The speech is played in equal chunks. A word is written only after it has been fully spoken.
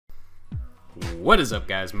What is up,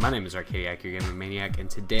 guys? My name is Arkadiac, your gaming maniac, and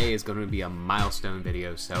today is going to be a milestone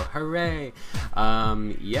video, so hooray!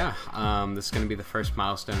 This is going to be the first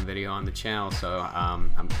milestone video on the channel, so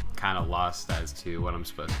I'm kind of lost as to what I'm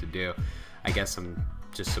supposed to do. I guess I'm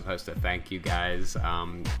just supposed to thank you guys.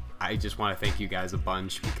 I just want to thank you guys a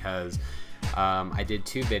bunch because I did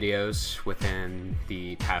 2 videos within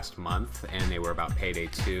the past month, and they were about Payday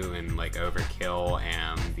 2 and like Overkill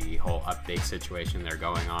and the whole update situation they're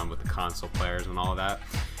going on with the console players and all of that.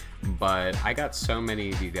 But I got so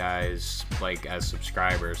many of you guys like as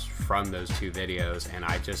subscribers from those 2 videos, and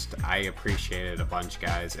I appreciate it a bunch,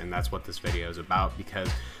 guys, and that's what this video is about, because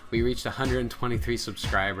we reached 123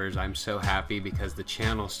 subscribers. I'm so happy because the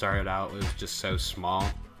channel started out, it was just so small.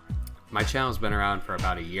 My channel's been around for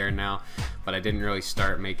about a year now, but I didn't really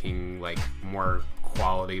start making like more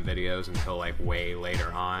quality videos until like way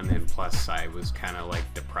later on, and plus I was kind of like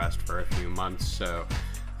depressed for a few months, so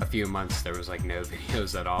a few months there was like no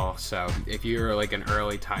videos at all. So if you're like an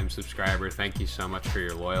early time subscriber, thank you so much for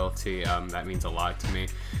your loyalty. That means a lot to me.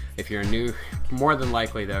 If you're new, more than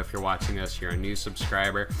likely though, if you're watching this, you're a new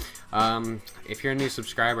subscriber. If you're a new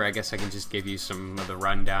subscriber, I guess I can just give you some of the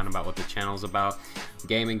rundown about what the channel's about.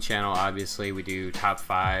 Gaming channel, obviously, we do top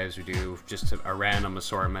 5s, we do just a random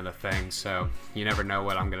assortment of things, so you never know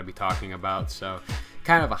what I'm going to be talking about, so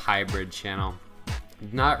kind of a hybrid channel.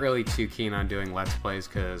 Not really too keen on doing Let's Plays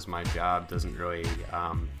because my job doesn't really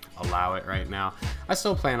allow it right now. I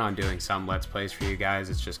still plan on doing some Let's Plays for you guys,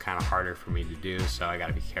 it's just kind of harder for me to do, so I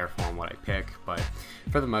gotta be careful on what I pick, but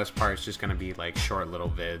for the most part it's just gonna be like short little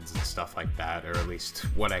vids and stuff like that, or at least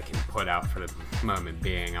what I can put out for the moment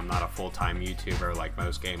being. I'm not a full-time YouTuber like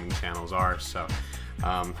most gaming channels are, so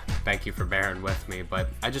thank you for bearing with me. But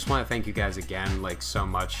I just want to thank you guys again, like, so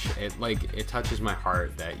much. It touches my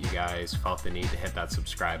heart that you guys felt the need to hit that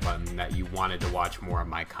subscribe button, that you wanted to watch more of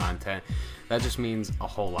my content. That just means a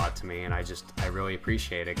whole lot to me, and I really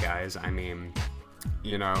appreciate it, guys. I mean,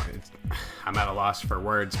 you know, I'm at a loss for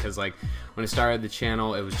words, because like when I started the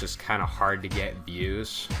channel it was just kind of hard to get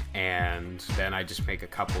views, and then I just make a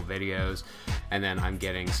couple videos and then I'm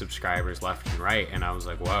getting subscribers left and right, and I was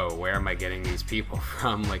like, whoa, where am I getting these people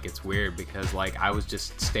from? Like, it's weird, because like I was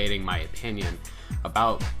just stating my opinion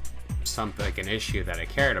about something, like an issue that I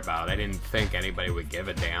cared about. I didn't think anybody would give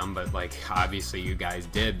a damn, but like obviously you guys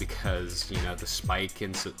did, because you know the spike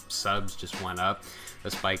in subs just went up, the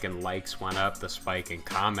spike in likes went up, the spike in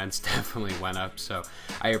comments definitely went up. So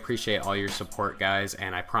I appreciate all your support, guys,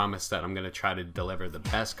 and I promise that I'm gonna try to deliver the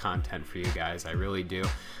best content for you guys. I really do.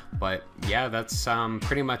 But yeah, that's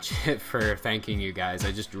pretty much it for thanking you guys.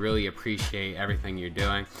 I just really appreciate everything you're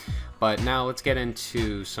doing. But now let's get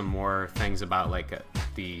into some more things about like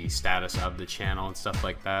the status of the channel and stuff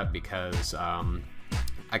like that, because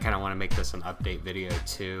I kind of want to make this an update video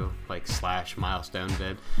too, like / milestone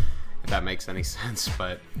vid, if that makes any sense.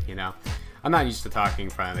 But you know, I'm not used to talking in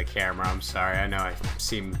front of the camera, I'm sorry. I know I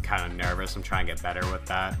seem kind of nervous. I'm trying to get better with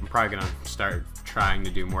that. I'm probably gonna start trying to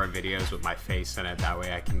do more videos with my face in it, that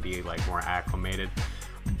way I can be like more acclimated.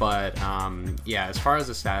 But yeah, as far as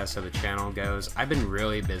the status of the channel goes, I've been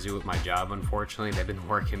really busy with my job, unfortunately. They've been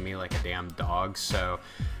working me like a damn dog, so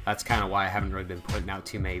that's kind of why I haven't really been putting out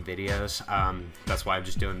too many videos. That's why I'm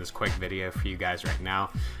just doing this quick video for you guys right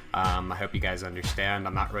now. I hope you guys understand.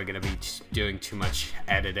 I'm not really going to be doing too much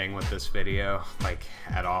editing with this video, like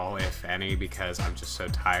at all, if any, because I'm just so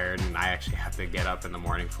tired, and I actually have to get up in the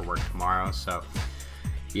morning for work tomorrow, so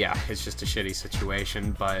yeah, it's just a shitty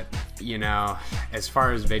situation. But you know, as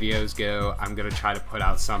far as videos go, I'm gonna try to put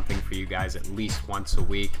out something for you guys at least once a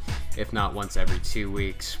week, if not once every 2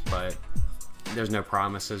 weeks, but there's no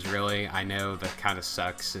promises really. I know that kind of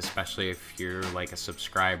sucks, especially if you're like a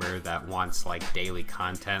subscriber that wants like daily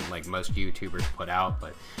content like most YouTubers put out,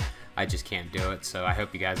 but I just can't do it, so I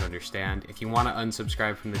hope you guys understand. If you want to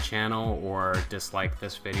unsubscribe from the channel or dislike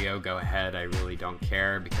this video, go ahead. I really don't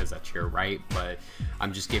care, because that's your right, but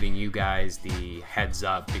I'm just giving you guys the heads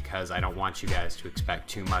up because I don't want you guys to expect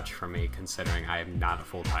too much from me, considering I am not a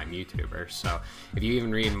full-time YouTuber. So if you even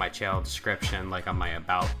read in my channel description, like on my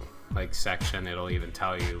about like section, it'll even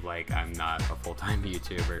tell you like I'm not a full-time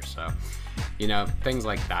YouTuber. So you know, things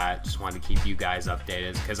like that. Just wanted to keep you guys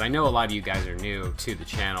updated, because I know a lot of you guys are new to the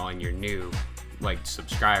channel and you're new like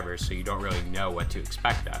subscribers, so you don't really know what to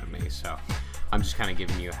expect out of me, so I'm just kind of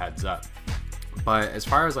giving you a heads up. But as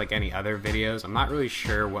far as like any other videos, I'm not really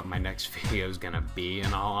sure what my next video is gonna be,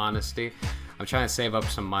 in all honesty. I'm trying to save up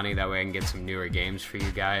some money, that way I can get some newer games for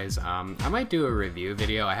you guys. I might do a review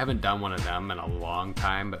video. I haven't done one of them in a long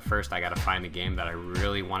time, but first I gotta find a game that I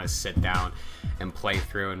really want to sit down and play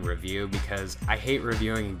through and review, because I hate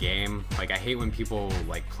reviewing a game. Like, I hate when people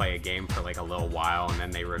like play a game for like a little while and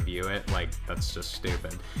then they review it. Like, that's just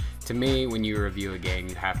stupid. To me, when you review a game,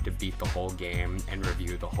 you have to beat the whole game and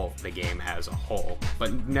review the game as a whole,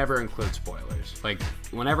 but never include spoilers. Like,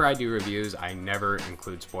 whenever I do reviews, I never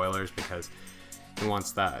include spoilers, because who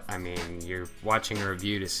wants that? I mean, you're watching a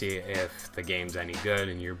review to see if the game's any good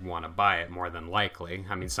and you want to buy it, more than likely.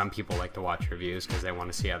 I mean, some people like to watch reviews because they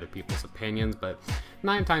want to see other people's opinions, but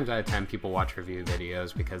 9 times out of 10 people watch review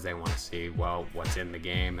videos because they want to see, well, what's in the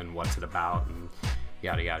game and what's it about and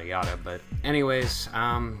yada yada yada. But anyways,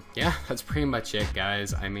 yeah, that's pretty much it,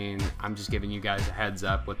 guys. I mean, I'm just giving you guys a heads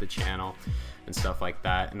up with the channel and stuff like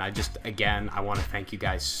that, and I just, again, I want to thank you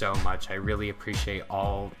guys so much. I really appreciate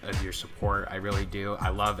all of your support. I really do. I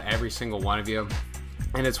love every single one of you,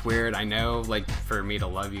 and it's weird, I know, like, for me to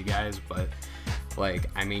love you guys, but like,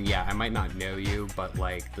 I mean, yeah, I might not know you, but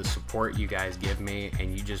like, the support you guys give me,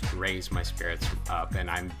 and you just raise my spirits up, and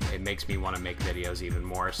it makes me want to make videos even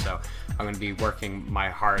more. So I'm going to be working my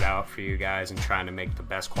heart out for you guys and trying to make the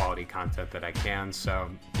best quality content that I can. So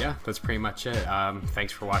yeah, that's pretty much it.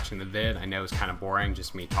 Thanks for watching the vid. I know it's kind of boring,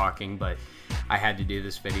 just me talking, but I had to do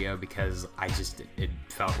this video because it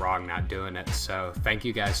felt wrong not doing it. So thank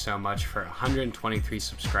you guys so much for 123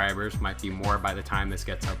 subscribers. Might be more by the time this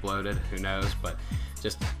gets uploaded, who knows, but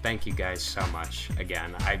just thank you guys so much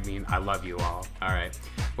again. I mean, I love you all. Alright,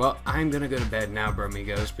 well, I'm gonna go to bed now,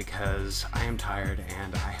 bromigos, because I am tired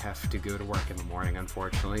and I have to go to work in the morning,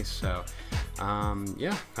 unfortunately. So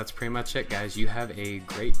yeah, that's pretty much it, guys. You have a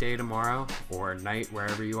great day tomorrow, or night,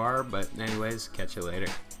 wherever you are, but anyways, catch you later.